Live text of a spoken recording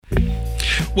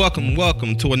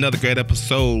Welcome to another great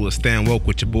episode of Stand Woke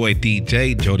with your boy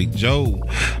DJ Jody Joe.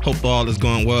 Hope all is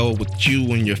going well with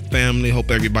you and your family. Hope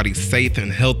everybody's safe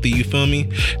and healthy, you feel me?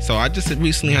 So I just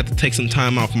recently had to take some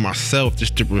time out for myself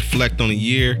just to reflect on the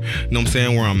year, you know what I'm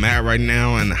saying, where I'm at right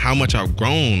now and how much I've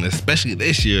grown, especially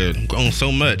this year, grown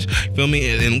so much, you feel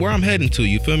me? And where I'm heading to,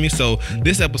 you feel me? So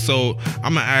this episode,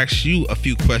 I'm gonna ask you a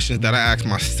few questions that I asked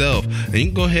myself, and you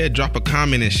can go ahead, drop a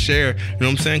comment and share, you know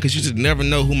what I'm saying? Because you just never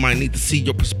know who might need to see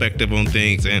your perspective on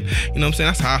things, and you know what I'm saying,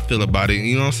 that's how I feel about it,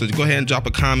 you know. So go ahead and drop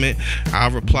a comment, I'll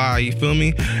reply, you feel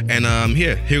me? And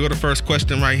here go the first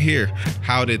question right here.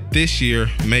 How did this year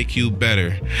make you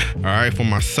better? All right, for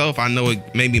myself, I know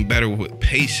it made me better with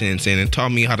patience, and it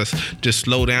taught me how to just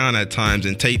slow down at times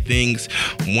and take things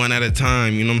one at a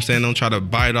time, you know what I'm saying? Don't try to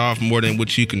bite off more than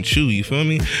what you can chew, you feel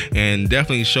me? And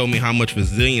definitely showed me how much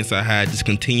resilience I had just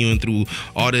continuing through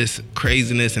all this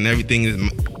craziness and everything is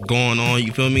going on,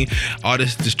 you feel me? All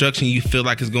this destruction you feel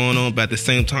like is going on, but at the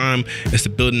same time, it's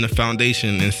building the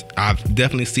foundation. And I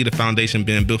definitely see the foundation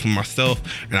being built for myself,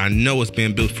 and I know it's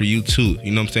being built for you too.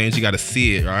 You know what I'm saying? You got to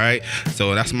see it, all right?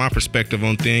 So that's my perspective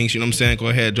on things, you know what I'm saying? Go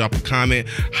ahead, drop a comment.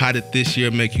 How did this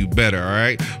year make you better, all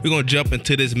right? We're going to jump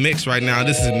into this mix right now.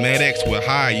 This is MedX with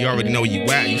High. You already know where you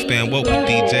at. You stand woke with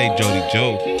DJ Jody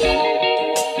Joe.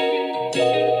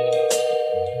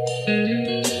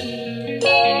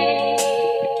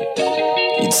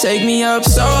 Take me up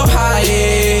so high,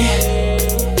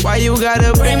 yeah. Why you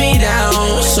gotta bring me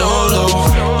down so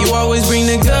low? You always bring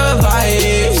the good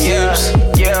vibes,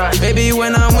 yeah. Baby,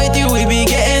 when I'm with you, we be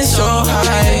getting so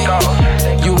high.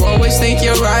 You always think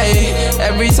you're right.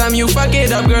 Every time you fuck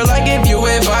it up, girl, I give you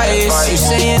advice. You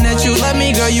saying that you love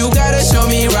me, girl, you gotta show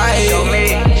me right.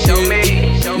 Show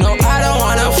me. No, I don't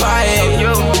wanna fight.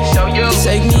 Show you.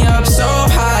 Take me up so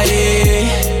high,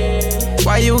 yeah.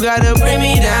 Why you gotta bring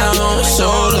me down so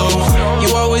low?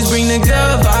 You always bring the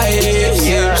good vibes,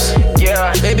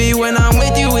 yeah. Baby, when I'm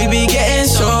with you, we be getting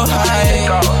so high.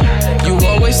 You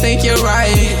always think you're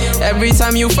right. Every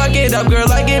time you fuck it up,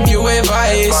 girl, I give you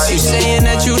advice. You saying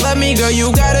that you love me, girl,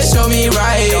 you gotta show me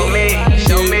right.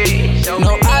 Show me.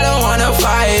 No, I don't wanna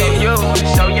fight.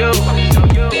 Show you.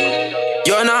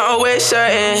 You're not always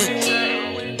certain,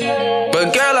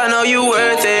 but girl, I know you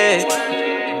worth it.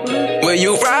 Will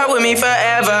you ride with me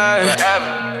forever?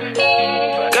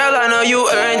 Girl, I know you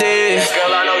earned it.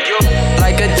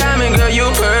 Like a diamond, girl, you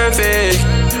perfect.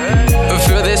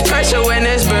 Feel this pressure when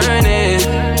it's burning.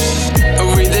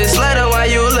 Read this letter while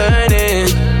you learning.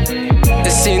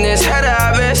 Seen this header,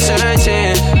 I've been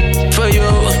searching for you,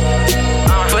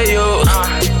 for you,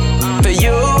 for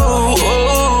you,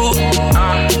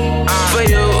 for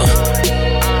you,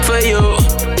 for you,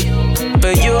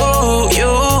 for you.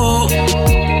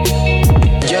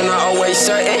 You're not always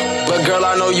certain, but girl,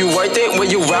 I know you worth it.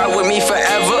 Will you ride with me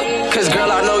forever? Cause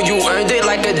girl, I know you earned it.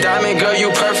 Like a diamond, girl,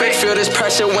 you perfect. Feel this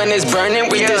pressure when it's burning.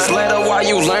 Read this letter while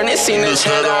you learn it. Seen this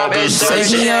header, I've been searching.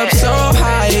 Take me up so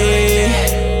high,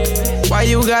 yeah. Why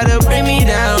you gotta bring me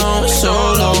down so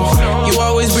low? You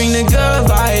always bring the good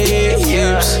vibes,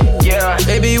 yeah.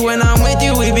 Baby, when I'm with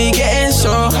you, we be getting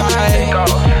so high.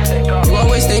 You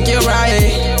always think you're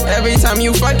right. Every time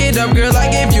you fuck it up, girl, I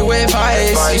give you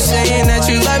advice. You saying that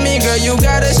you love me, girl, you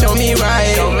gotta show me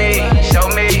right. Show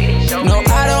me. No,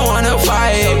 I don't wanna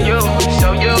fight.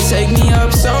 Show you. Take me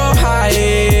up so high,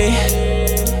 yeah.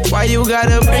 Why you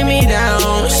gotta bring me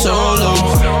down so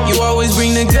low? You always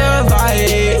bring the good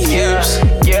vibes,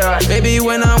 yeah. Baby,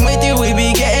 when I'm with you, we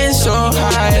be getting so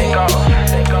high.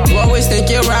 You always think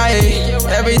you're right.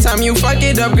 Every time you fuck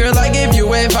it up, girl, I give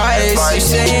you advice. You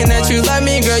saying that you love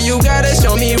me, girl, you gotta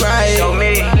show me right.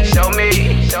 Show me.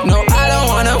 No, I don't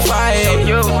wanna fight.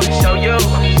 Show you.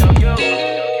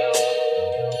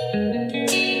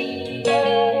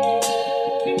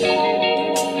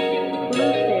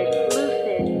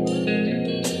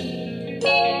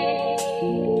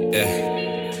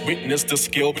 Witness the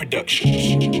skill production.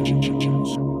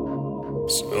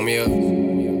 Smell me up.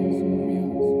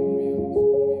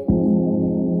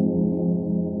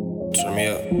 Turn me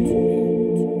up.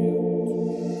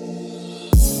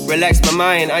 Relax my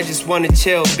mind, I just wanna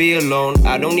chill, be alone.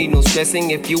 I don't need no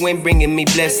stressing if you ain't bringing me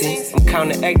blessings. I'm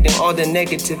counteracting all the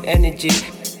negative energy.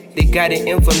 They got it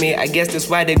in for me, I guess that's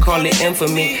why they call it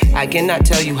infamy. I cannot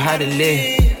tell you how to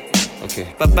live. Okay.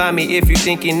 But by me, if you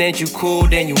thinking that you cool,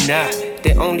 then you not.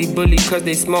 They only bully cause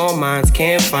they small minds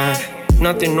can't find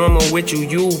nothing normal with you,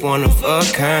 you one of a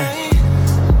kind.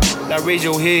 Now raise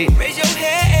your head.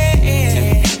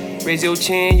 Raise your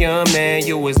chin, young man,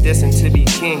 you was destined to be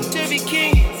king.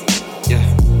 Yeah.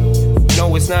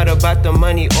 No, it's not about the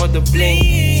money or the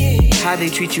bling. How they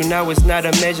treat you now is not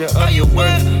a measure of your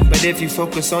worth. But if you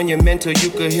focus on your mental,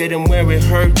 you could hit them where it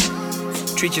hurts.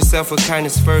 Treat yourself with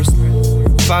kindness first.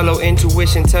 Follow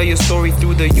intuition, tell your story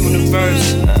through the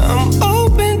universe. I'm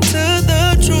open to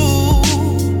the truth.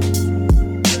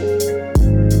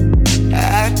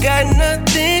 I got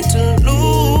nothing to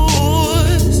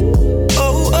lose.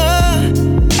 Oh,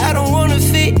 I don't wanna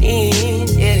fit in,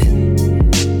 yeah.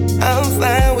 I'm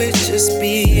fine with just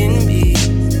being me.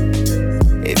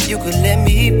 If you could let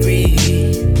me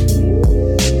breathe.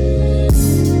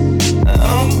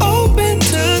 I'm open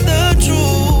to the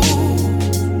truth.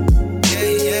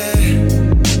 Yeah,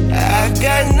 yeah. I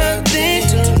got nothing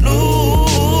to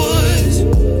lose.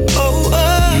 Oh,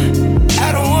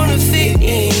 I don't wanna fit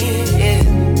in, yeah.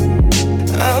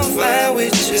 I'm fine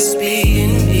with just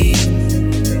being me.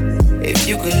 If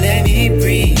you could let me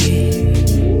breathe.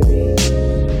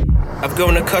 I've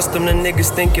grown accustomed to niggas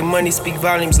thinking money speak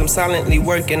volumes. I'm silently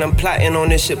working, I'm plotting on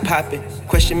this shit popping.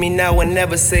 Question me now and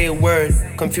never say a word.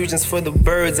 Confusion's for the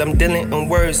birds, I'm dealing in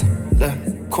words. The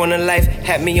corner life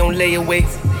had me on layaway.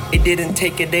 It didn't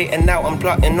take a day and now I'm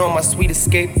plotting on my sweet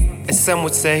escape. And some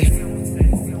would say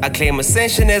I claim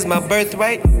ascension as my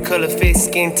birthright. Color fit,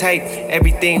 skin tight,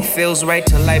 everything feels right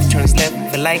till life turns left.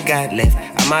 Feel like God left.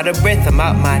 I'm out of breath, I'm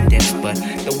out my depth. But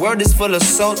the world is full of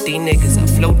salty niggas, I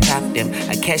float top them.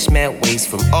 I catch mad waves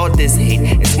from all this hate,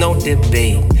 it's no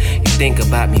debate. You think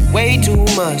about me way too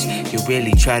much, you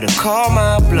really try to call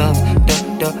my bluff.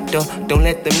 Don't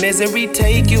let the misery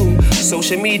take you.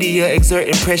 Social media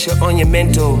exerting pressure on your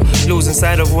mental. Losing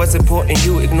sight of what's important,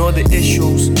 you ignore the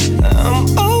issues. I'm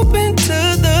open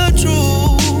to the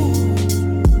truth.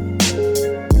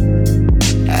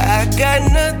 I got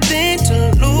nothing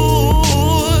to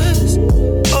lose.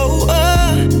 Oh,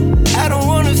 I don't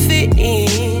wanna fit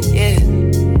in, yeah.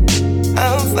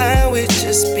 I'm fine with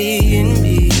just being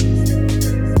me.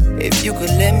 If you could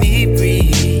let me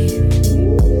breathe.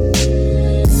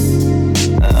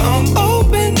 I'm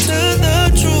open to the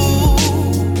truth.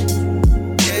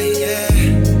 Yeah,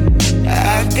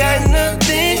 yeah. I got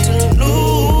nothing to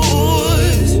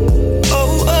lose.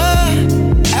 Oh,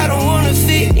 I don't wanna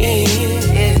fit in,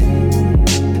 yeah.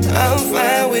 I'm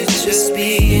fine with just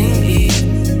being me.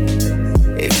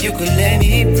 If you could let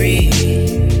me breathe.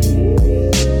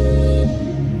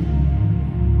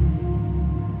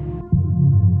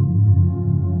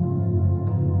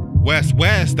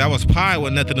 West, that was Pie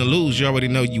with Nothing to Lose. You already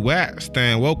know you at.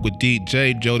 Staying woke with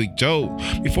DJ Jody Joe.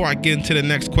 Before I get into the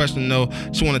next question though,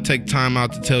 just want to take time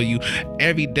out to tell you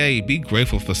every day, be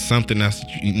grateful for something that's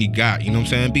you got. You know what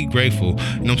I'm saying? Be grateful. You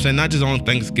know what I'm saying? Not just on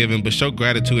Thanksgiving, but show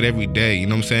gratitude every day. You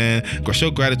know what I'm saying?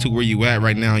 Show gratitude where you at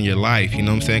right now in your life. You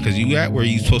know what I'm saying? Because you at where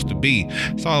you supposed to be.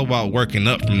 It's all about working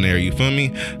up from there. You feel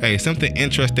me? Hey, something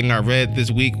interesting I read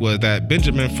this week was that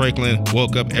Benjamin Franklin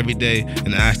woke up every day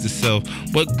and asked himself,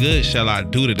 what good shall I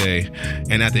do today?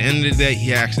 And at the end of the day,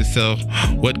 he asked himself,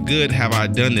 what good have I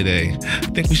done today? I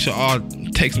think we should all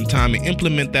take some time and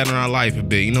implement that in our life a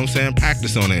bit. You know what I'm saying?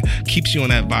 Practice on it. Keeps you on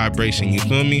that vibration. You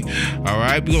feel me? All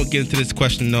right. We're going to get into this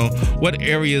question though. What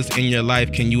areas in your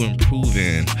life can you improve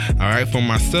in? All right. For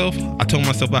myself, I told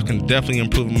myself I can definitely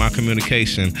improve in my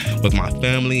communication with my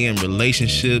family and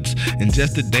relationships and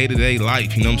just the day-to-day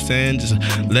life. You know what I'm saying? Just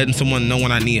letting someone know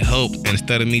when I need help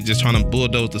instead of me just trying to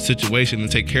bulldoze the situation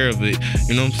and take care of it.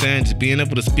 You know what I'm saying? Just being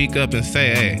able to speak up and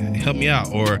say, hey, help me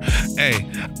out. Or, hey,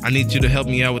 I need you to help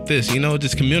me out with this. You know,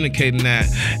 just communicating that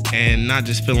and not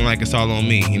just feeling like it's all on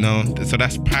me, you know. So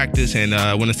that's practice, and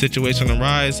when a situation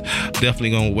arises,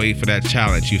 definitely gonna wait for that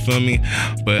challenge. You feel me?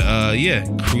 But yeah,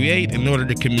 create in order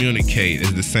to communicate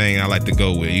is the saying I like to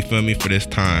go with. You feel me? For this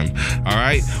time. All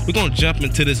right, we're gonna jump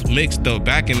into this mix though.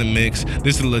 Back in the mix,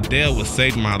 this is Liddell with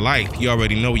Saved My Life. You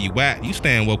already know where you at. You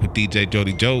staying woke with DJ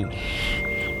Jody Joe.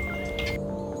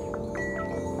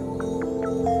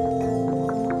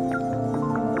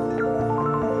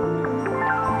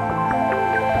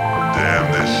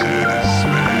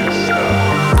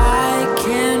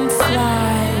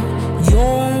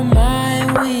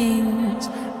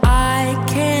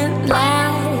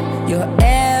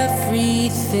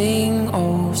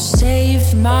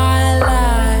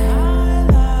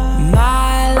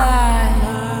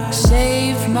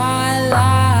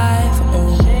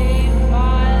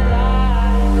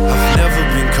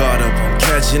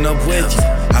 Up with you.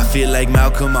 I feel like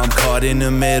Malcolm, I'm caught in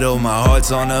the middle. My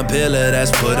heart's on a pillar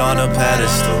that's put on a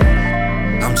pedestal.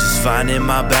 I'm just finding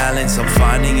my balance, I'm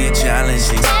finding it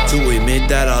challenging to admit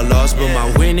that I lost, but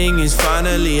my winning is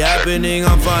finally happening.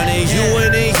 I'm finding you,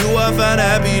 and in you I found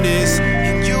happiness.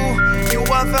 In you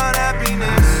I found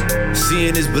happiness.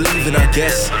 seeing is believing, I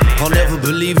guess. I'll never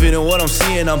believe it in what I'm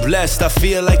seeing, I'm blessed. I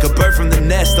feel like a bird from the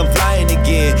nest, I'm flying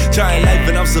again. Trying life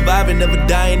and I'm surviving, never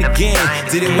dying again.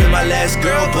 Didn't win my last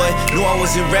girl, but knew I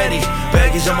wasn't ready.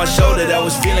 Baggage on my shoulder that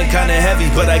was feeling kinda heavy,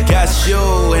 but I got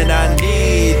you and I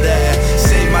need that.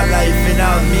 Save my life and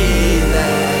I'll need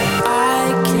that. I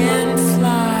can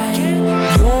fly,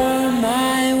 you're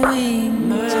my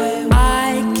wings. I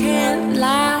can't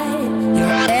lie,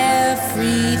 you're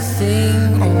everything.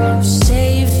 Oh,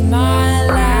 saved my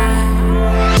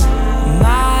life,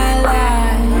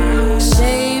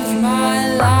 saved my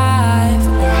life.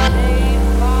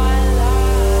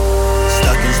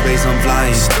 Stuck in space, I'm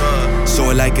flying.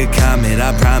 Soar like a comet,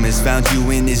 I promise. Found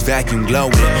you in this vacuum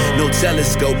glowing. No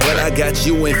telescope, but I got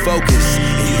you in focus.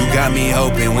 And you got me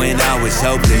hoping when I was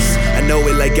hopeless. I know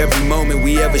it like every moment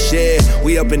we ever shared.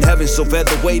 We up in heaven, so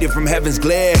feather weighted from heaven's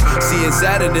glare. Seeing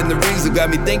Saturn in the rings that got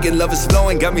me thinking. Love is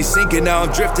flowing, got me sinking. Now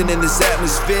I'm drifting in this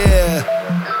atmosphere.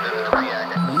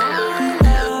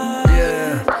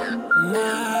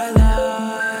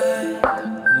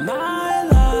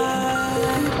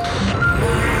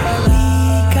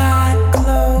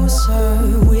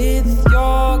 With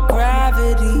your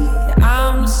gravity,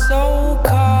 I'm so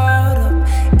caught up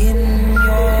in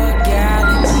your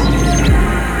galaxy.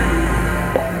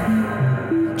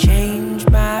 Change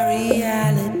my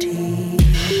reality.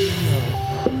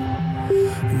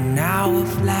 Now we're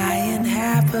flying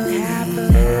happily.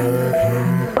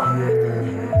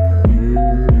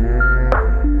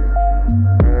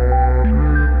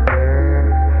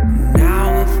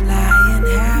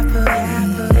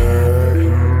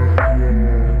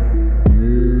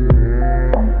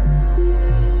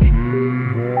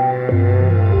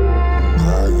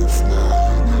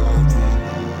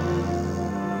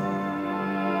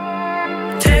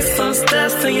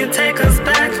 Steps till you take us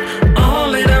back.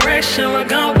 Only direction we're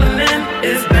going in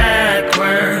is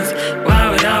backwards.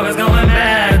 Why we always going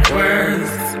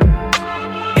backwards?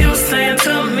 You saying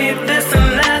to me this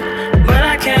and that, but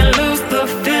I can't lose the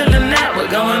feeling that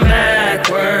we're going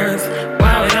backwards.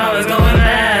 Why we always going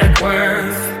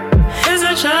backwards? Is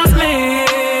it just me,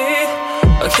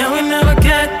 or can we never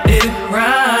get it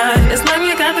right? It's like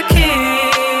we got the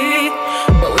key,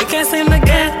 but we can't seem to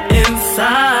get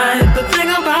inside. The thing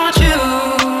about you,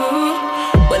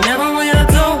 whenever we are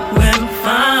doing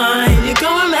fine, you go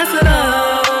and mess it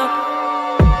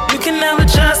up. You can never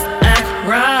just act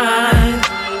right.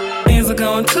 Things are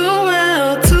going too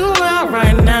well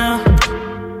right now.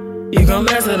 You gon'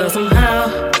 mess it up somehow.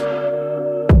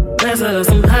 Mess it up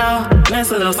somehow.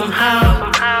 Mess it up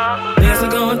somehow. Things are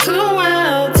going too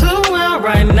well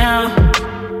right now.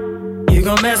 You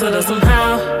gon' mess it up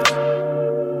somehow.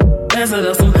 Mess it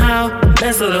up somehow,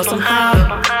 mess it up somehow.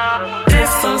 Take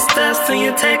some steps till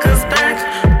you take us back.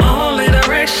 Only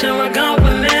direction we're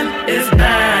going in is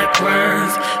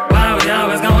backwards. Why we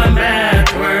always going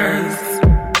backwards?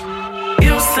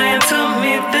 You saying to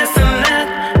me this and that,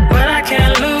 but I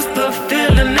can't lose the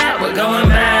feeling that we're going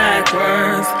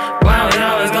backwards. Why we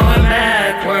always going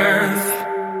backwards?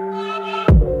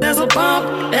 There's a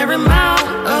bump every mile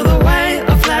of the way,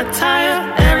 a flat tire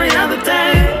every other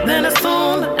day. Then as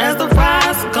soon as the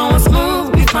ride's going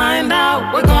smooth, we find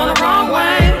out we're going the wrong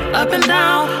way. Up and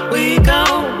down we go,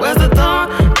 where's the door?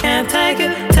 Can't take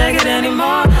it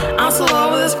anymore. I'm so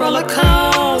over this roller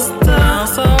coaster. I'm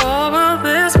so over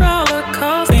this roller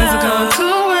coaster. Things are going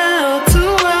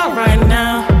too well right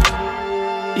now.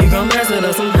 You gon' mess it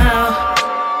up somehow.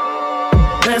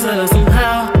 Mess it up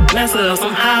somehow. Mess it up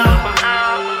somehow.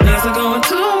 Things are going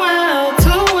too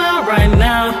well right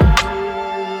now.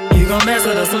 You gon' mess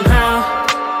it up somehow.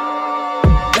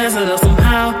 Mess it up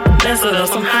somehow. Mess it up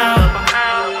somehow.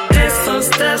 Take some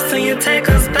steps till you take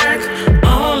us back.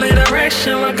 Only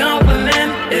direction we're going in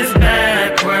is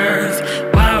backwards.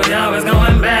 Why we always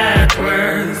going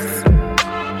backwards?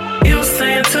 You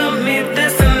saying to me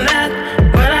this and that,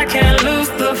 but I can't lose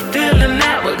the feeling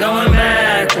that we're going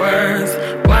backwards.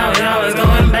 Why we always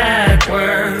going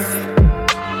backwards?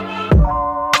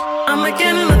 I'm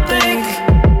beginning to think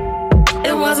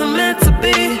it wasn't meant to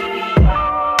be.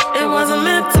 It wasn't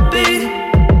meant to be.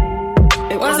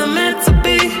 It wasn't meant to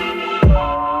be.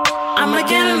 I'm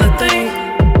beginning to think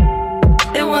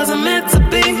it wasn't meant to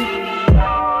be.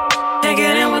 Can't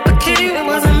get in with the key. It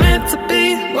wasn't meant to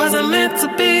be. Wasn't meant to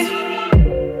be.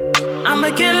 I'm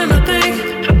beginning to think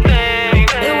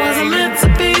it wasn't meant to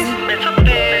be.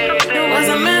 It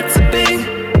wasn't meant to be.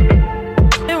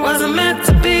 It wasn't meant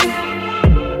to be.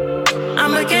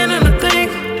 I'm beginning to think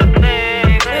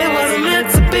it wasn't meant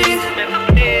to be.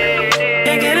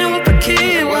 Can't get in with the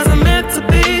key. It wasn't meant to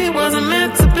be. It wasn't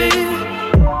meant to be.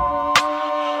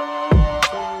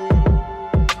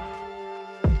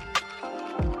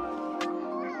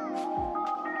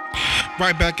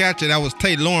 right back at you. That was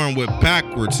Tay Lauren with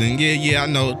Backwards. And yeah, I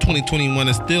know 2021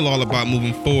 is still all about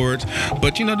moving forward.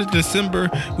 But you know, the December,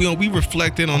 we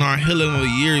reflected on our hell of a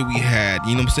year we had,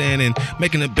 you know what I'm saying? And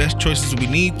making the best choices we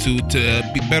need to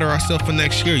be better ourselves for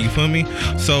next year, you feel me?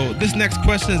 So this next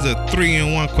question is a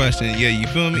 3-in-1 question. Yeah, you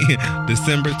feel me?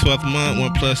 December 12th month,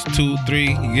 1 plus 2,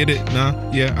 3. You get it? Nah?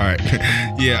 Yeah, all right.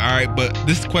 Yeah, all right. But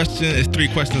this question is 3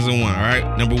 questions in 1, all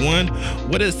right? Number 1,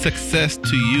 what is success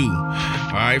to you?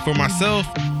 All right, for myself,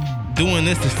 doing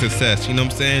this is success, you know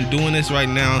what I'm saying? Doing this right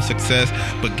now is success,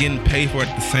 but getting paid for it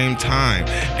at the same time.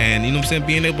 And you know what I'm saying?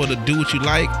 Being able to do what you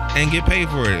like and get paid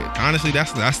for it. Honestly,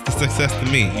 that's the success to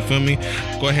me, you feel me?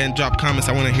 Go ahead and drop comments.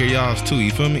 I want to hear y'all's too,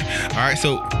 you feel me? All right,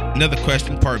 so another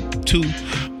question, part 2.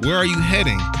 Where are you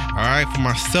heading? All right, for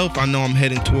myself, I know I'm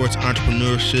heading towards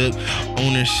entrepreneurship,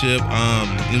 ownership, you know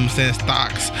what I'm saying,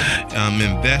 stocks,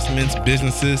 investments,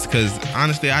 businesses, because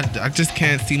honestly, I just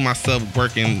can't see myself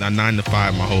working a 9 to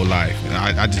 5 my whole life.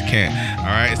 I just can't. All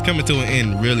right, it's coming to an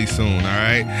end really soon. All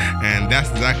right, and that's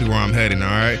exactly where I'm heading. All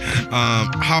right,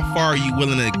 how far are you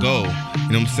willing to go?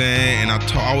 You know what I'm saying? And I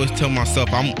always tell myself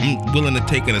I'm willing to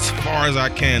take it as far as I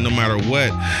can, no matter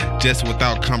what, just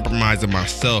without compromising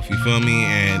myself. You feel me?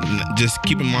 And just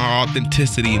keeping my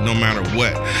authenticity no matter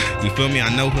what. You feel me? I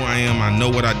know who I am. I know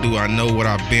what I do. I know what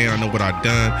I've been. I know what I've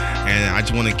done. And I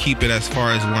just want to keep it as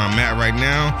far as where I'm at right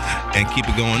now and keep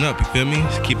it going up. You feel me?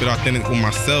 Just keep it authentic with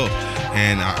myself.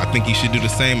 And I think you should do the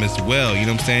same as well. You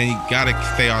know what I'm saying? You gotta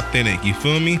stay authentic. You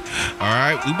feel me? All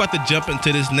right. We about to jump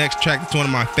into this next track. It's one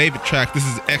of my favorite tracks. This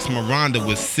is Ex Miranda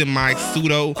with Semi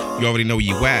Pseudo. You already know where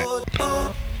you at.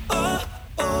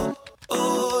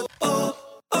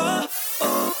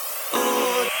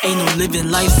 Ain't no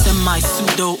living life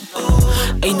semi-pseudo.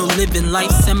 Ain't no living life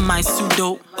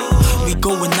semi-pseudo. We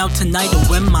going out tonight,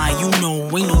 or am I? You know,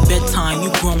 ain't no bedtime.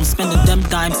 You grown, spending them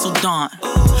dimes, so darn.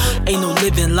 Ain't no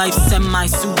living life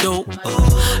semi-pseudo.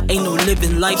 Ain't no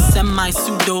living life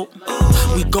semi-pseudo.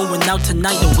 We going out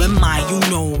tonight, or am I? You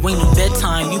know, ain't no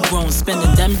bedtime. You grown,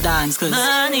 spending them dimes, cause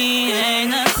money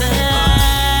ain't a thing.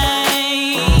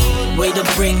 Way to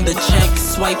bring the check,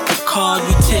 swipe the card,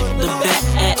 we tip the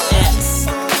bets.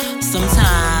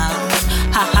 Sometimes,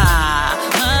 haha,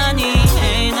 money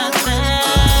ain't a thing.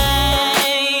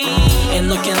 Ain't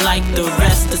looking like the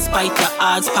rest, despite the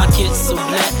odds, pockets so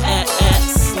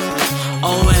blessed.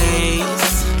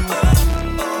 Always,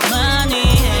 money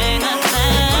ain't a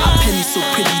thing. Our pennies so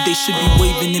pretty, they should be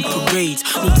waving in parades.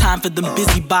 No time for them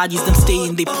busybodies, them stay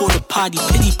in they porta potty.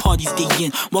 Pity parties they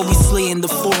in, while we slaying the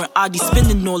foreign oddies,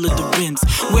 spinning all of the rims,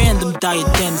 wearing them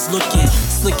diadems, looking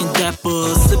slick and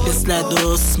dapper, slipping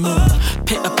slather, smooth,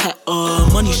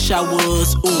 pitter-patter, money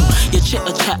showers, ooh, your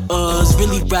chitter-chatters,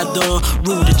 really rather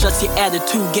rude, adjust your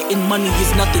attitude, getting money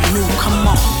is nothing new, come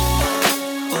on.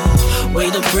 Way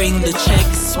to bring the check,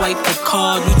 swipe the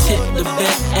card, we tip the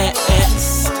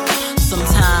bets.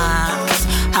 Sometimes,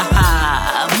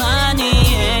 haha, money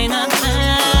ain't a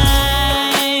thing.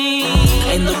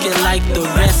 Ain't looking like the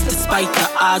rest, despite the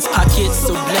odds, pockets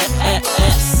so blessed.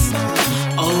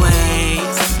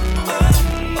 Always,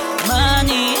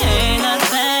 money ain't a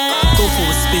thing. Go for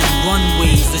a spin,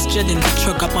 runways, let's jet in the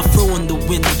truck. Got my fro in the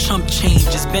wind, the chump change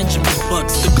is Benjamin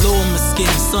Bucks. The glow on my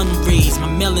skin, sun rays, my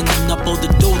melanin up, all the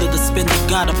dough to the spender,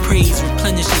 gotta praise.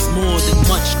 Replenishes more than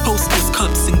much, posters,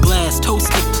 cups and glass,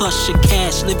 toasted plush and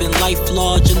cash, living life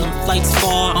large and them flights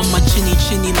far. On my chinny,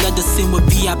 let us in with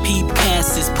VIP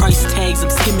passes, price tags, I'm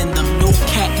skimming them, no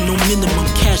cap, no minimum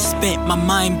cash spent. My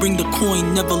mind bring the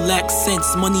coin, never lack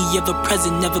sense, money ever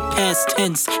present, never past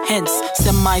tense, hence,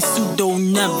 semi-pseudo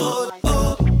never.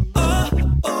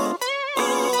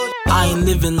 I ain't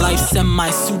living life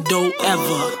semi-pseudo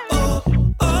ever.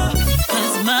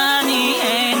 Cause money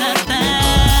ain't a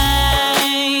thing.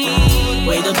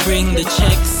 Way to bring the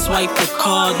check, swipe the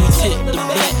card, we tip the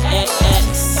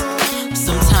bets.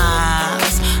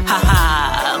 Sometimes,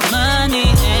 haha,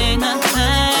 money ain't a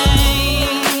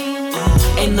thing.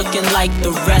 Ain't looking like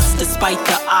the rest, despite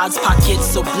the odds, pockets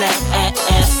so blessed.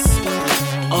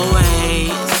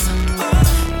 Always,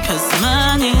 cause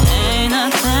money ain't a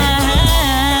thing.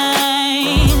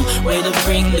 Way to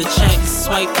bring the check,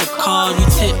 swipe the card, you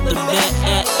tip the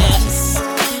bets.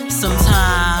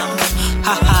 Sometimes,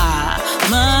 haha,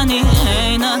 money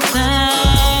ain't a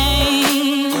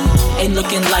thing. Ain't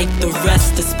looking like the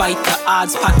rest, despite the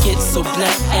odds, pockets so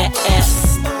blessed.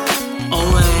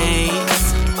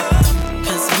 Always,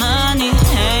 cause money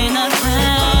ain't a thing.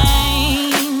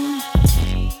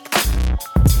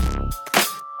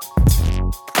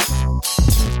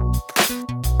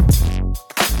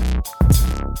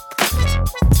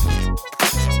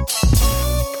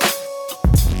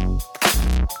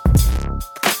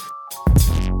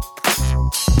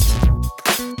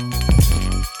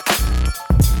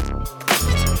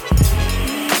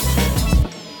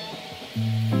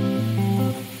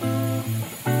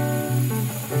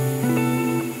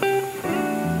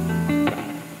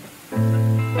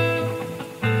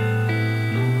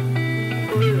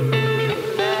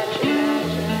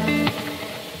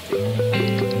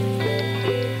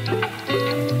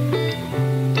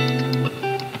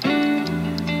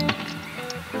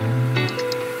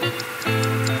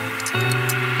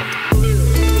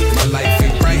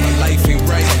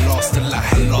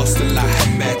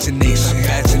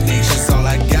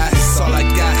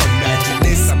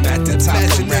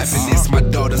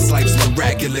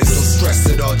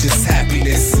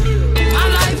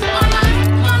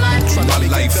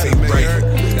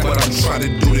 I'm trying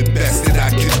to do the best that I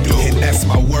can do, and that's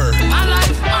my word. My life.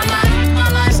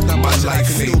 My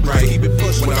life ain't right,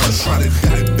 when I'm trying to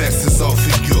do the best, it's all for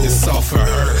you, it's all for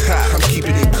her. I'm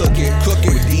keeping it cooking.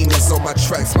 With demons on my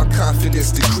tracks, my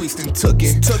confidence decreased and took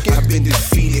it. I've been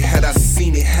defeated, had I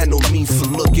seen it, had no means for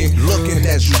looking.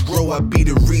 As you grow, I be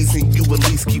the reason you at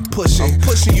least keep pushing.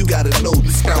 You gotta know you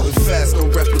scouting fast,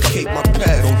 don't replicate my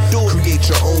path. Don't do it, create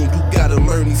your own, you gotta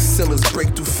learn these ceilings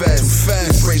break too fast.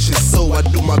 Embrace your soul, I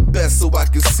do my best so I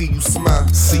can see you smile.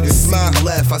 See you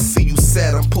laugh, I see you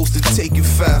sad, I'm supposed to take you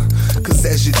foul. Cause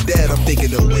as your dad, I'm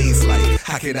thinking of ways like,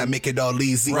 how can I make it all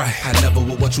easy? Right. I never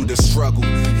would want you to struggle,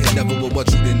 and never would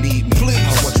want you to need me. Please.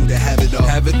 I want you to have it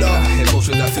all.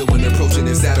 Emotions I feel when approaching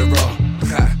is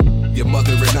Adderall. Your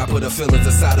mother and I put her feelings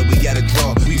aside and we gotta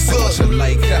draw. We so much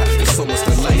alike, there's so much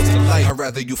to like. I'd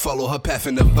rather you follow her path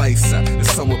and advice.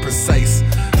 It's somewhat precise.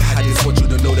 I just want you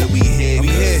to know that we here.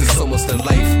 There's so much to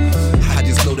life. I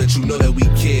just know that you know that we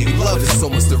care. We love it so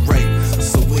much to write.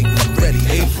 So when you ready,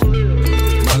 April.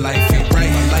 My life ain't right.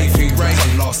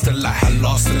 I lost a lot.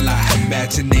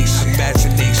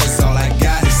 Imagination's all I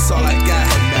got.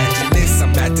 Imagine this, I'm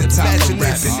at the top of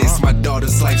rapping this. My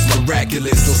daughter's life's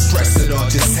miraculous. No stress at all,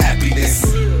 just happiness.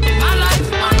 My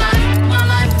life.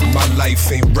 My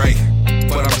life ain't right,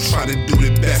 but I'm trying to do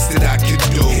the best that I can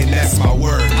do, and that's my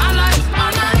word. My life.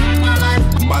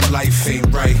 My life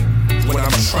ain't right. When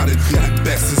I'm trying to do the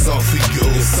best, it's all for you,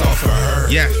 it's all for her.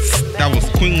 Yes, that was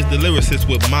Queens the Lyricist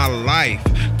with My Life.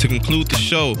 To conclude the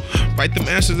show, write them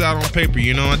answers out on paper.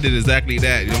 You know, I did exactly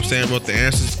that. You know what I'm saying? Wrote the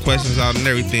answers, questions out and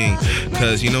everything.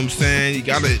 Because, you know what I'm saying? You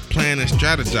got to plan and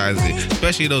strategize it,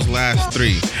 especially those last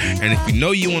three. And if you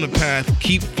know you on a path,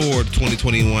 keep forward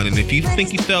 2021. And if you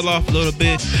think you fell off a little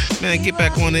bit, man, get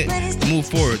back on it, move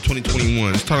forward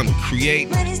 2021. It's time to create,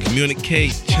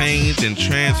 communicate, change, and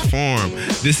transform.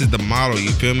 This is the model, you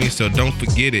feel me? So don't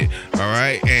forget it, all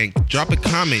right? And drop a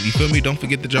comment, you feel me? Don't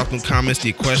forget to drop some comments,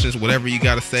 your questions, whatever you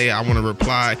got to say. I want to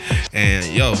reply. And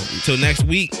yo, until next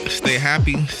week, stay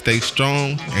happy, stay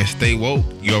strong, and stay woke.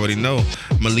 You already know.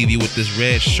 I'm going to leave you with this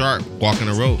red shark walking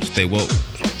the road. Stay woke.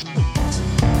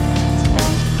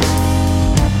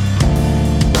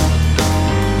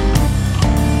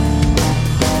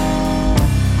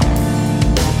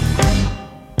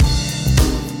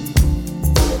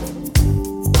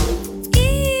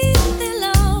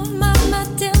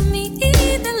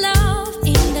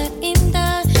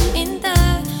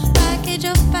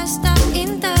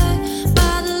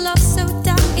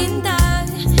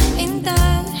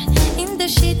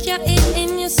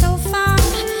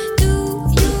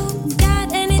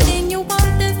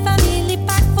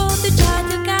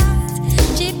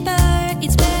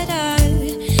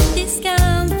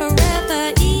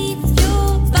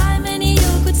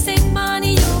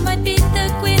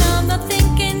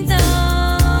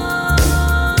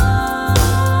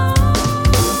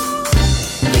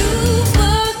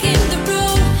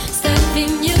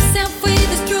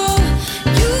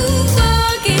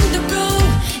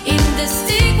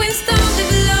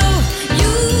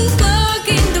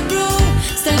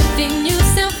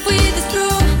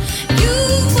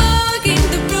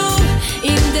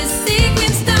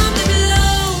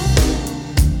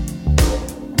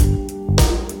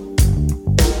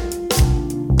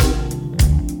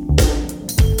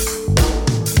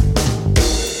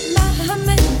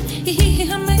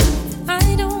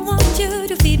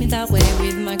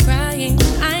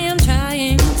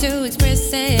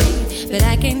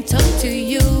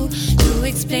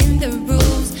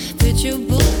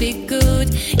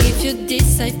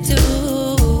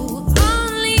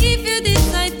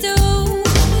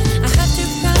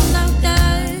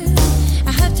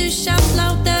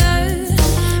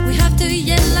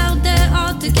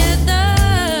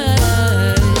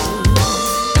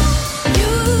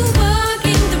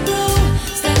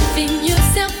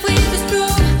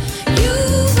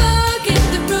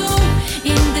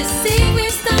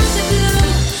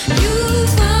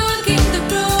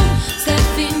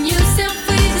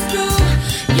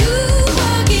 You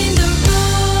walk in the room.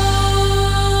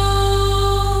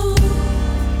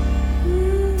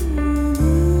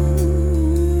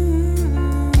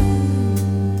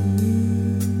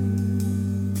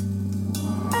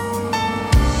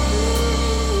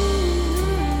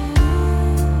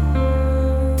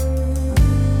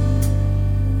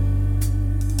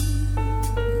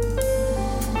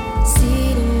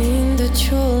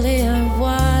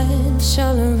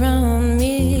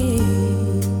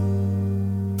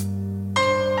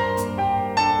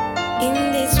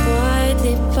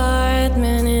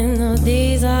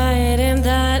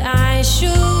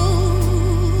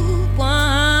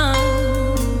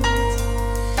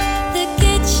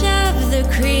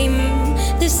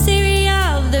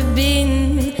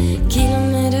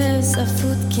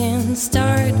 Passion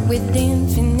start with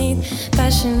infinite.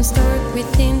 Passion start with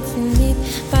infinite.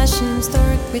 Passion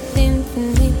start with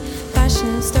infinite.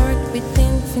 Passion start with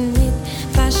infinite.